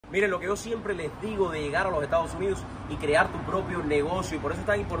Miren, lo que yo siempre les digo de llegar a los Estados Unidos y crear tu propio negocio, y por eso es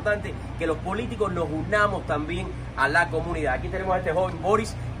tan importante que los políticos nos unamos también a la comunidad. Aquí tenemos a este joven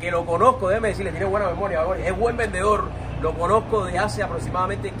Boris, que lo conozco, déjeme decirle, tiene buena memoria, Boris, es buen vendedor, lo conozco de hace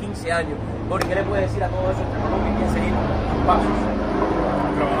aproximadamente 15 años. Boris, ¿qué le puede decir a todos esos que quieren seguir sus pasos?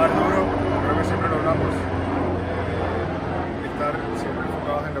 Trabajar duro, creo que siempre logramos estar siempre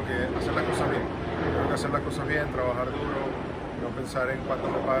enfocados en lo que hacer las cosas bien. Creo que hacer las cosas bien, trabajar duro, no pensar en cuánto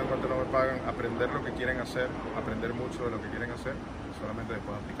me pagan, cuánto no me pagan, aprender lo que quieren hacer, aprender mucho de lo que quieren hacer y solamente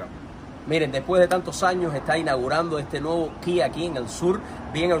después aplicarlo. Miren, después de tantos años está inaugurando este nuevo Kia aquí en el sur,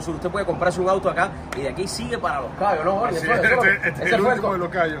 bien en el sur. Usted puede comprarse un auto acá y de aquí sigue para Los Cayos, ¿no? Así es, el último de Los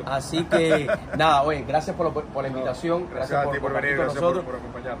Cayos. Así que, nada, oye, gracias por la invitación. Gracias a ti por venir, gracias por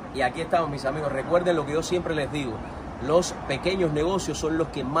acompañarnos. Y aquí estamos, mis amigos. Recuerden lo que yo siempre les digo. Los pequeños negocios son los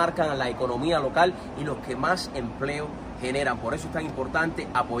que marcan a la economía local y los que más empleo generan. Por eso es tan importante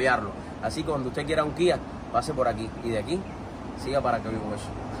apoyarlo. Así que cuando usted quiera un Kia, pase por aquí. Y de aquí, siga para que viva eso.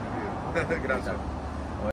 Gracias.